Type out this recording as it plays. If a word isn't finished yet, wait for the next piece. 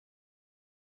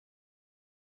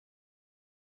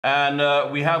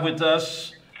And we have with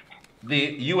us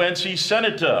the UNC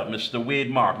Senator, Mr.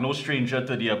 Wade Mark, no stranger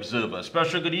to the Observer.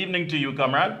 Special good evening to you,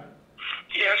 comrade.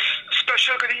 Yes,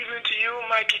 special good evening to you,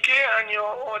 Mikee K, and your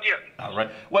audience. All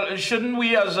right. Well, shouldn't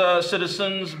we as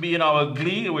citizens be in our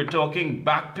glee? We're talking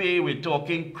back pay, we're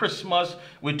talking Christmas,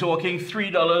 we're talking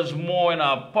 $3 more in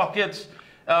our pockets.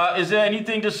 Is there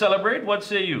anything to celebrate? What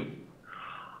say you?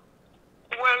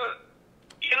 Well,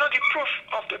 you know, the proof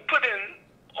of the pudding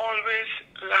always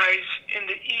lies in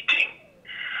the eating.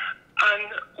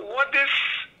 And what this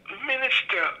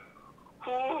minister,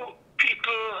 who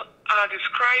people are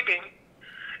describing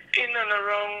in and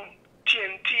around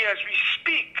TNT as we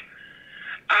speak,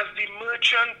 as the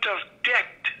merchant of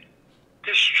death,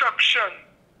 destruction,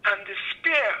 and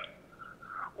despair,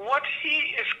 what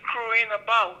he is crowing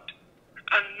about,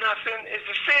 and nothing is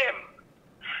the same.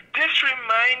 This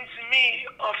reminds me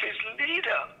of his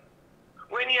leader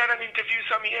when he had an interview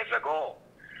some years ago,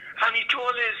 and he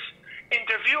told his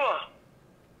interviewer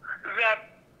that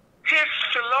his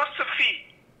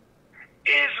philosophy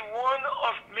is one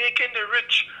of making the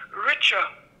rich richer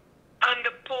and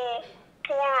the poor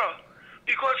poorer,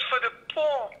 because for the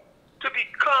poor to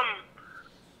become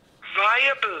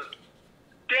viable,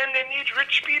 then they need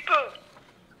rich people.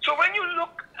 So when you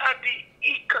look at the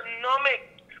economic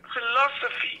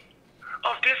philosophy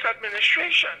of this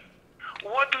administration,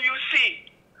 what do you see?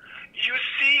 You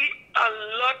see a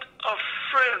lot of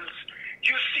frills.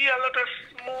 You see a lot of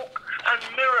smoke and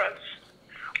mirrors.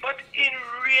 But in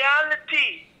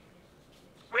reality,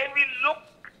 when we look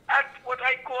at what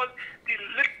I call the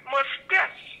litmus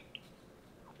test,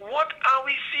 what are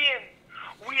we seeing?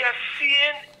 We are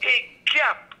seeing a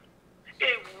gap,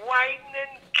 a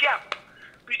widening gap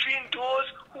between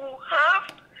those who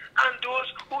have and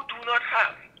those who do not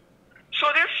have.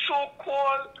 So this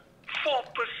so-called 4%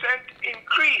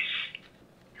 increase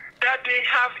that they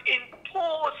have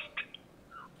imposed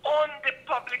on the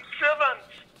public servants.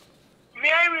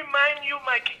 May I remind you,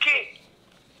 Mikee K,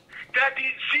 that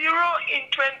the zero in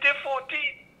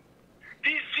 2014,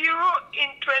 the zero in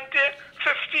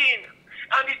 2015,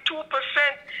 and the 2%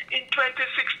 in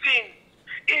 2016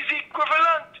 is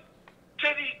equivalent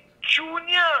to the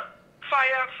junior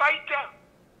firefighter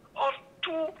of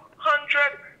 $231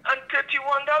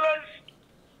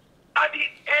 at the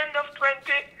end of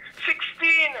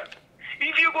 2016.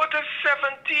 If you go to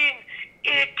 17, 18,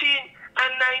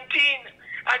 and 19,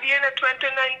 at the end of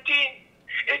 2019,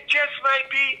 it just might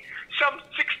be some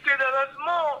 $60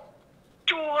 more,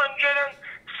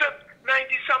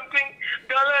 $290-something.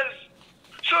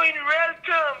 So in real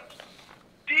terms,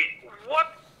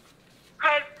 what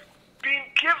has been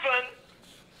given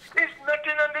is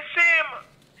nothing and the same.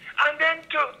 And then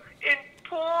to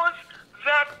impose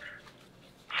that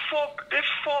this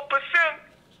 4%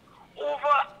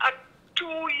 over a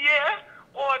 2-year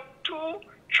or 2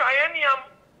 triennium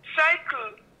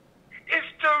cycle is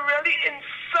to really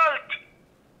insult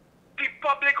the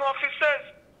public officers.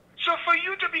 So for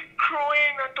you to be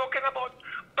crowing and talking about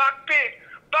back pay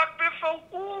for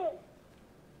who?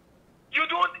 You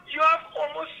have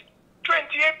almost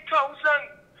 28,000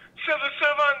 civil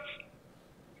servants.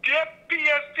 Their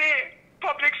PSA,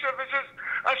 Public Services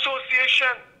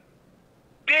Association,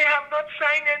 they have not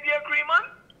signed any agreement.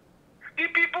 The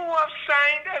people who have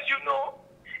signed, as you know,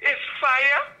 is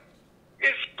fire,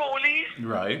 is police,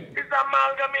 right, is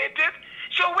amalgamated.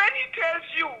 So when he tells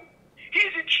you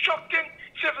he's instructing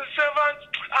civil servants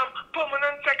and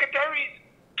permanent secretaries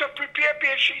to prepare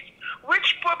pay sheets,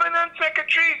 which permanent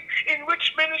secretaries in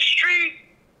which ministries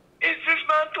is this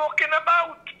man talking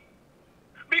about?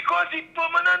 Because the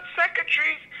permanent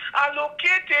secretaries are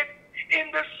located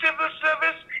in the civil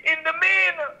service in the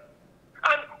main.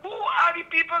 And who are the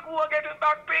people who are getting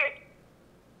back pay?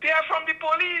 They are from the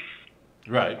police.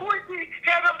 Right. Who is the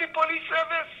head of the police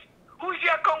service? Who is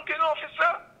the accounting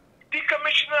officer? The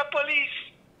commissioner of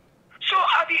police. So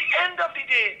at the end of the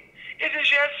day, it is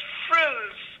just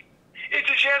frills. It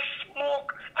is just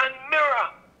smoke and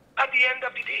mirror at the end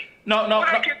of the day. Now,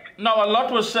 a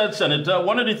lot was said, Senator.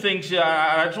 One of the things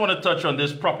I just want to touch on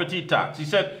this property tax. He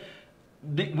said,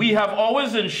 we have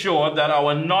always ensured that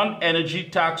our non-energy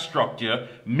tax structure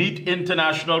meet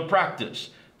international practice.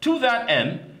 To that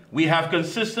end, we have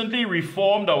consistently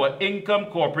reformed our income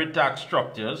corporate tax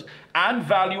structures and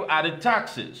value-added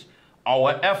taxes.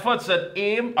 Our efforts are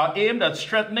aimed at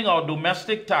strengthening our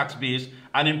domestic tax base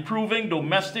and improving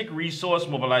domestic resource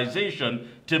mobilization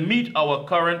to meet our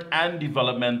current and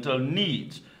developmental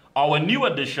needs. Our new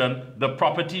addition, the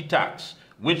property tax,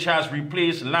 which has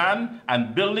replaced land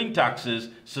and building taxes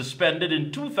suspended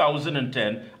in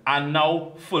 2010 and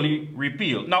now fully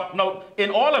repealed. Now,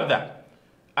 in all of that,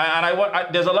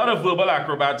 and there's a lot of verbal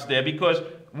acrobats there, because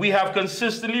we have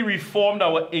consistently reformed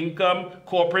our income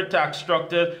corporate tax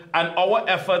structure, and our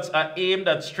efforts are aimed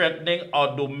at strengthening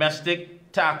our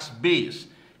domestic tax base.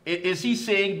 Is he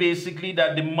saying basically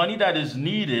that the money that is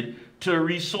needed to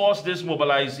resource this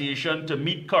mobilization to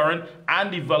meet current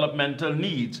and developmental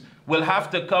needs will have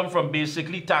to come from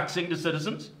basically taxing the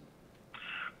citizens?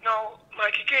 Now,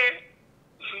 Mikee K,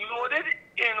 loaded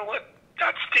in what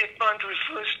that statement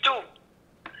refers to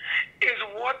is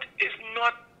what is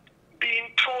not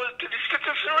being told to the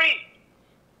citizenry.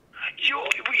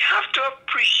 We have to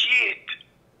appreciate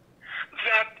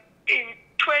that in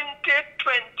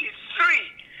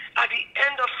 2023, at the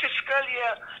end of fiscal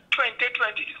year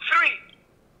 2023,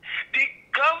 the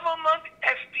government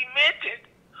estimated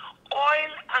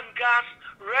oil and gas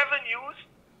revenues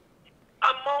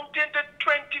amounting to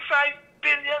 $25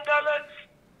 billion.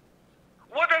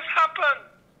 What has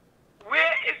happened?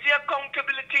 Where is the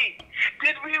accountability?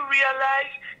 Did we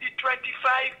realize the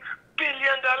 $25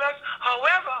 billion?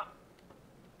 However,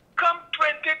 come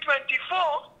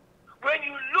 2024, when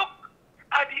you look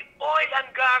at the oil and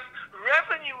gas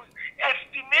revenues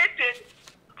estimated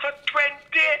for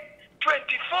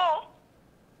 2024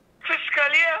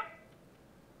 fiscal year,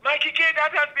 Mikee K,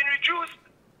 that has been reduced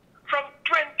from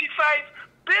 $25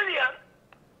 billion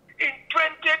in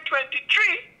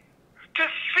 2023 to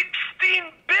 $16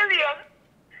 billion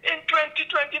in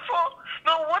 2024.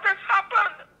 Now, what has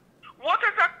happened? What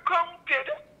has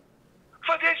accounted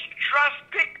for this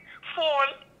drastic fall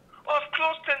of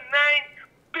close to $9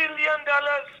 billion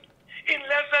in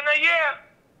less than a year?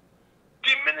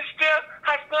 The minister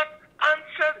has not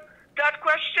answered that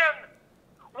question.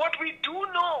 What we do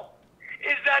know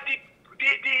is that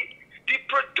the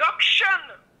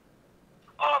production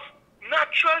of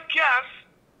natural gas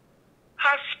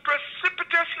has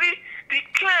precipitously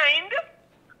declined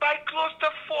by close to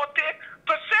 40%.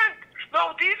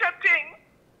 Now, these are things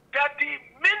that the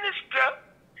minister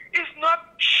is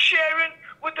not sharing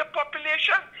with the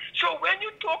population. So when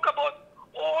you talk about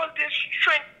all this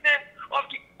strengthening of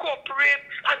the corporate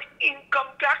and income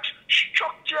tax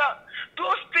structure,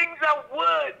 those things are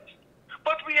words,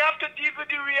 but we have to deal with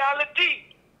the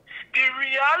reality. The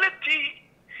reality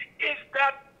is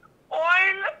that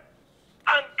oil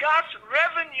and gas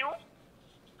revenue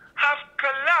have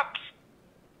collapsed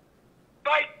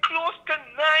by close to $9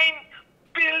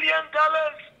 billion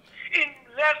in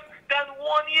less than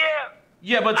 1 year.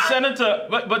 Yeah, but Senator,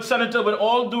 with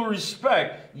all due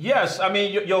respect, yes, I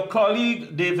mean, your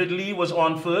colleague David Lee was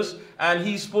on first, and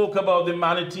he spoke about the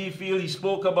Manatee Field, he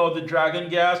spoke about the Dragon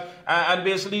Gas, and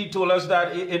basically told us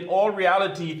that in all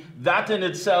reality, that in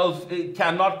itself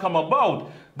cannot come about.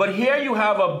 But here you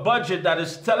have a budget that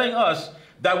is telling us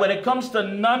that when it comes to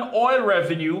non-oil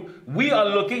revenue, we are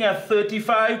looking at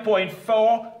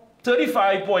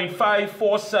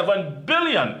 $35.547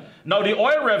 billion. Now, the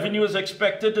oil revenue is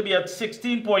expected to be at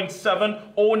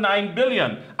 $16.709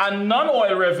 billion, and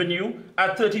non-oil revenue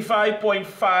at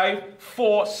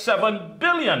 $35.547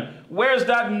 billion. Where's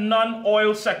that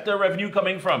non-oil sector revenue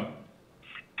coming from?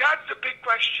 That's the big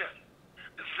question.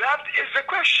 That is the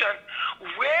question.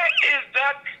 Where is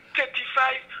that $35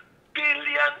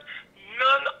 billion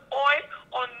non-oil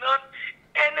or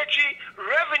non-energy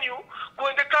revenue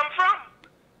going to come from?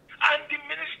 And the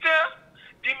minister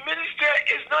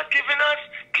is not giving us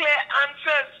clear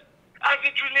answers as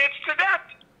it relates to that.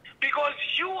 Because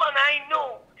you and I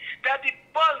know that the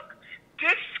bulk,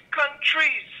 this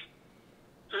country's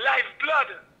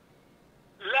lifeblood,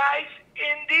 lies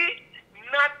in the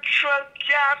natural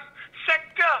gas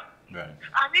sector. Right.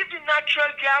 And if the natural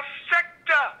gas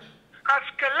sector has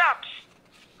collapsed,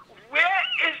 where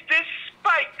is this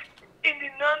spike in the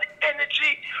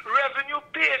non-energy revenue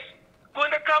base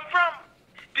going to come from?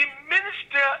 The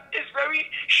minister is very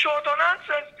short on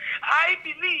answers. I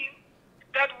believe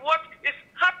that what is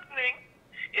happening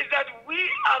is that we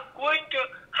are going to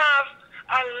have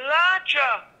a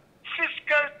larger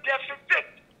fiscal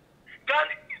deficit than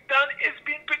is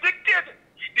being predicted.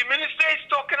 The minister is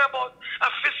talking about a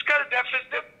fiscal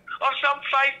deficit of some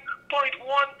 $5.1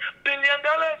 billion.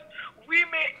 We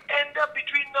may end up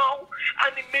between now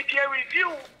and the mid-year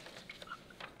review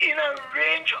in a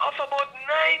range of about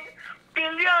 $9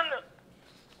 billion,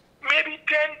 maybe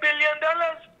 $10 billion,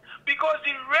 because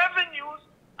the revenues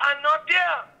are not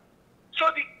there.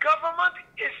 So the government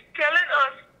is telling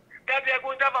us that they are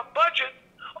going to have a budget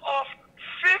of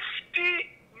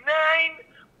 $59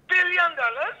 billion.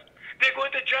 They're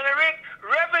going to generate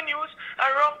revenues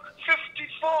around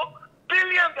 $54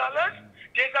 billion.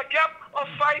 There's a gap of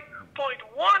 $5.1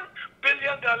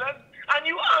 billion. And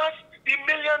you ask the $1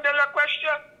 million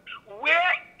question,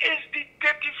 where is the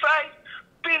 $35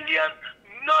 billion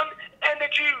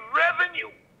non-energy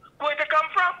revenue going to come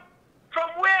from? From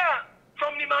where?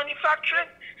 From the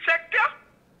manufacturing sector?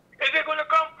 Is it going to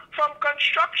come from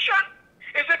construction?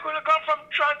 Is it going to come from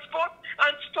transport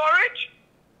and storage?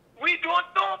 We don't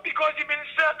know because the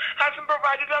minister hasn't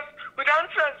provided us with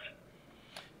answers.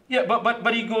 Yeah,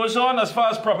 but he goes on as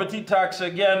far as property tax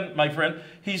again, my friend.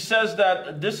 He says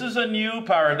that this is a new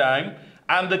paradigm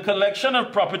and the collection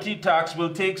of property tax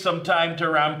will take some time to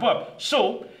ramp up.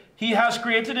 So he has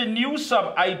created a new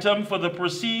sub-item for the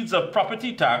proceeds of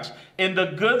property tax in the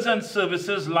goods and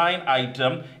services line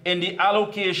item in the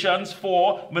allocations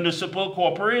for municipal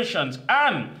corporations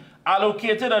and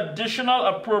allocated additional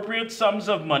appropriate sums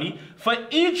of money for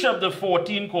each of the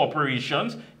 14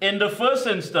 corporations in the first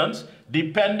instance,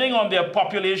 depending on their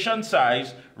population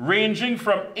size, ranging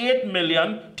from 8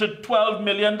 million to 12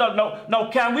 million. Now,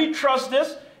 can we trust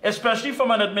this? Especially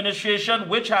from an administration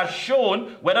which has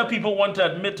shown, whether people want to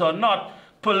admit or not,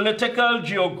 political,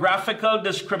 geographical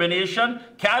discrimination.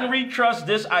 Can we trust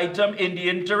this item in the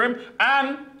interim?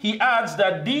 And he adds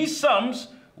that these sums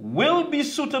will be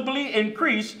suitably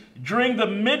increased during the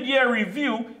mid-year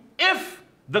review if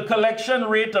the collection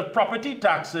rate of property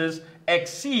taxes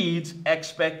exceeds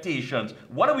expectations.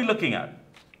 What are we looking at?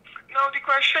 Now, the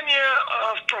question here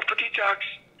of property tax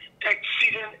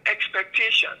exceeding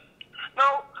expectation.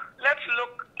 Now, let's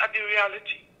look at the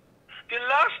reality. The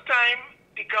last time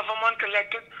the government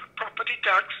collected property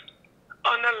tax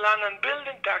under land and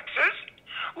building taxes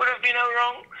would have been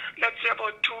around, let's say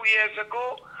about 2 years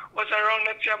ago, was around,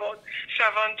 let's say about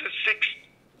 $7 to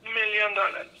 $6 million.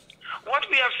 What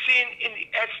we have seen in the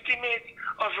estimate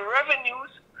of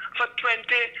revenues for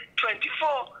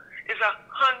 2024 is $151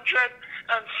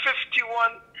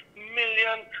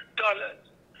 million.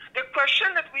 The question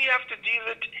that we have to deal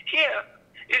with here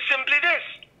is simply this.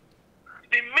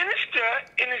 The minister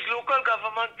in his local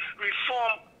government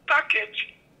reform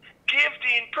package gave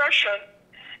the impression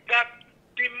that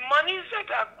the monies that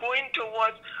are going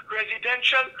towards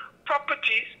residential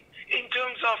properties in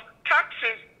terms of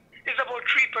taxes is about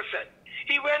 3%.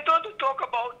 He went on to talk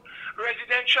about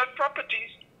residential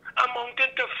properties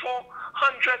amounting to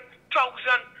 400,000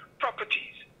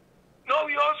 properties. Now,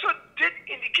 he also did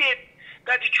indicate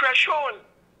that the threshold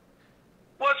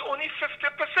was only 50%.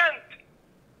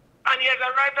 And he has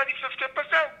arrived at the 50%,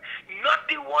 not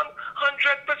the 100%.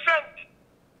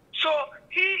 So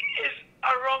he is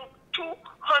around 200,000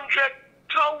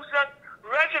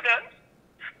 residents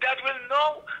that will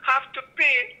now have to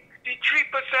pay the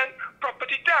 3%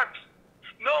 property tax.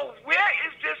 Now, where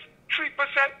is this 3%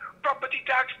 property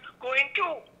tax going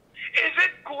to? Is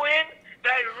it going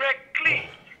directly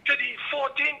to the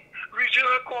 14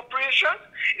 regional corporations?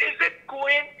 Is it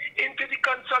going into the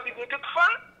consolidated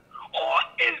fund? Or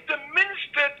is the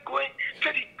minister going to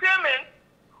determine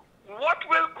what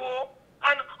will go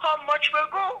and how much will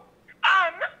go?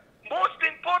 And most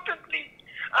importantly,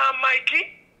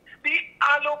 Mikey, the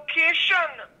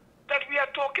allocation that we are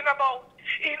talking about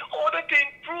in order to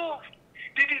improve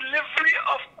the delivery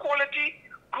of quality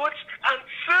goods and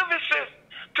services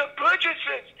to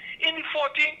purchases in the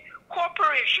 14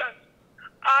 corporations.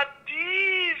 Are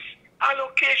these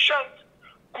allocations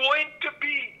going to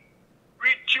be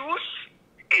reduced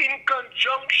in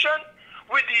conjunction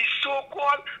with the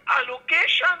so-called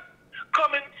allocation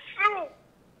coming through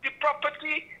the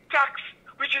property tax,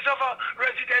 which is of a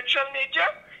residential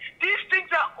nature? These things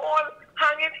are all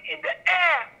hanging in the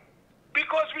air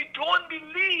because we don't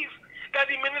believe that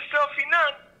the Minister of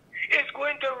Finance is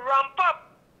going to ramp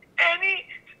up any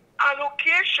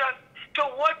allocation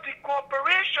towards the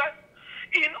corporation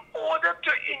in order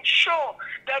to ensure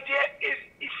that there is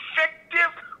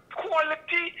effective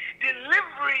quality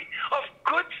delivery of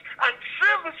goods and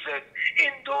services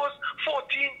in those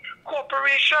 14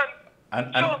 corporations.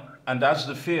 And that's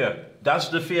the fear. That's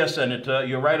the fear, Senator.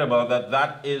 You're right about that.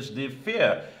 That is the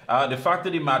fear. The fact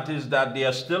of the matter is that they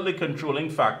are still the controlling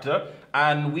factor.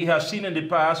 And we have seen in the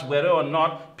past, whether or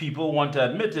not people want to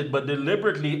admit it, but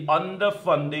deliberately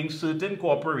underfunding certain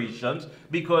corporations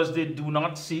because they do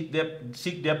not seek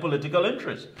their political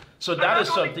interests. So that is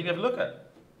something to look at.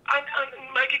 And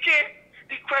Mikee K,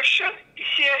 the question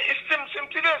here is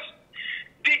simply this.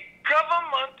 The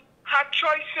government had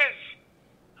choices.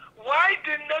 Why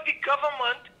didn't the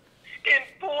government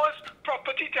impose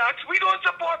property tax? We don't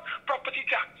support property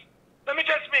tax. Let me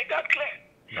just make that clear.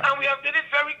 Yeah. And we have made it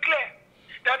very clear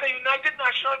that the United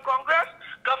National Congress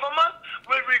government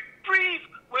will repeal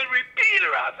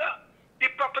the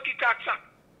Property Tax Act.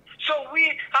 So we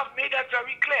have made that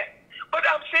very clear. But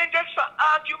I'm saying just for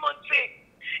argument's sake,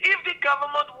 if the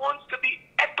government wants to be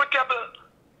equitable,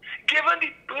 given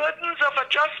the burdens of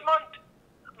adjustment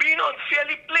being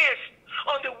unfairly placed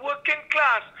on the working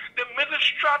class, the middle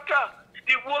strata,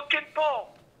 the working poor.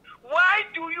 Why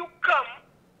do you come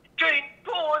to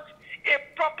impose a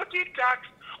property tax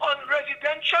on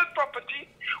residential property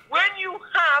when you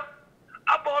have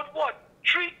about what,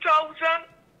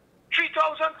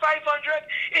 3,500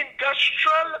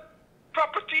 industrial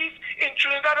properties in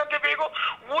Trinidad and Tobago?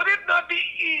 Would it not be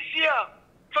easier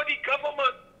for the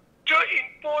government to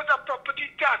impose a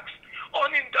property tax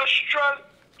on industrial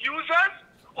users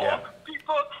or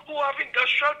people who have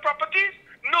industrial properties?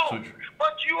 No,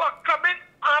 but you are coming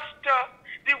after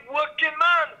the working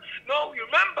man. Now,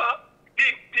 remember,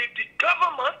 the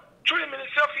government, through the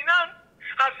Minister of Finance,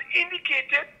 has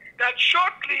indicated that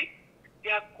shortly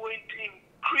they are going to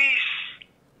increase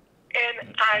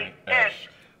NIS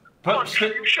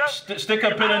contribution. Stick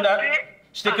a pin in that.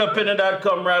 Stick a pin in that,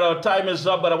 comrade. Our time is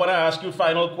up, but I want to ask you a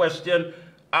final question.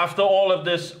 After all of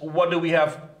this, what do we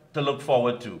have to look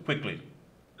forward to? Quickly.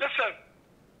 Listen,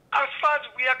 as far as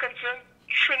we are concerned,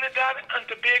 Trinidad and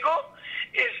Tobago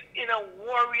is in a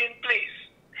worrying place.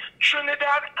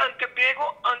 Trinidad and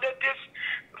Tobago, under this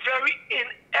very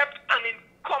inept and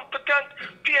incompetent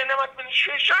PNM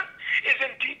administration, is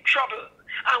in deep trouble.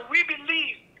 And we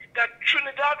believe that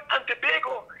Trinidad and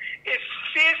Tobago is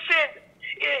facing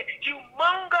a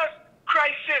humongous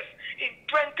crisis in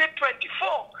 2024.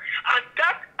 And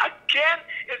that, again,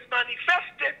 is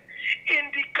manifested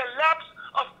in the collapse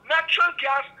of natural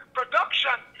gas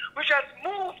production, which has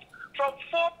moved from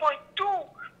 4.2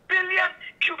 billion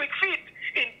cubic feet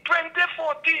in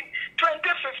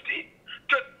 2014-2015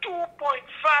 to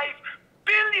 2.5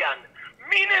 billion,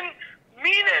 meaning,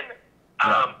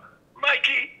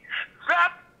 Mikey,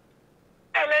 that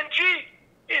LNG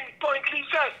in Point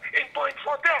Lisas, in Point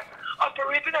Fortin,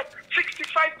 operating at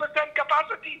 65%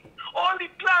 capacity. All the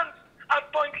plants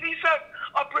at Point Lisas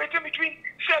operating between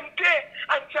 70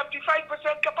 and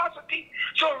 75% capacity.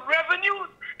 So revenues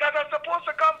that are supposed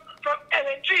to come from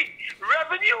LNG,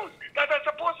 revenues that are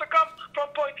supposed to come from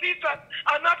Point Lisas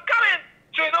are not coming.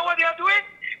 So you know what they are doing?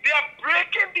 They are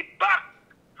breaking the back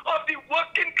of the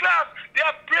working class. They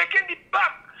are breaking the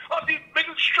back of the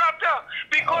middle strata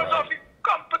because of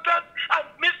incompetence and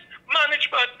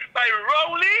mismanagement by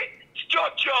Rowley,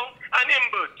 George Young, and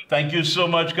Imbert. Thank you so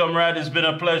much, comrade. It's been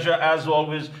a pleasure, as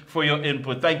always, for your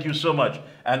input. Thank you so much.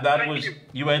 And that was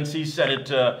UNC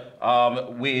Senator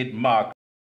Mark.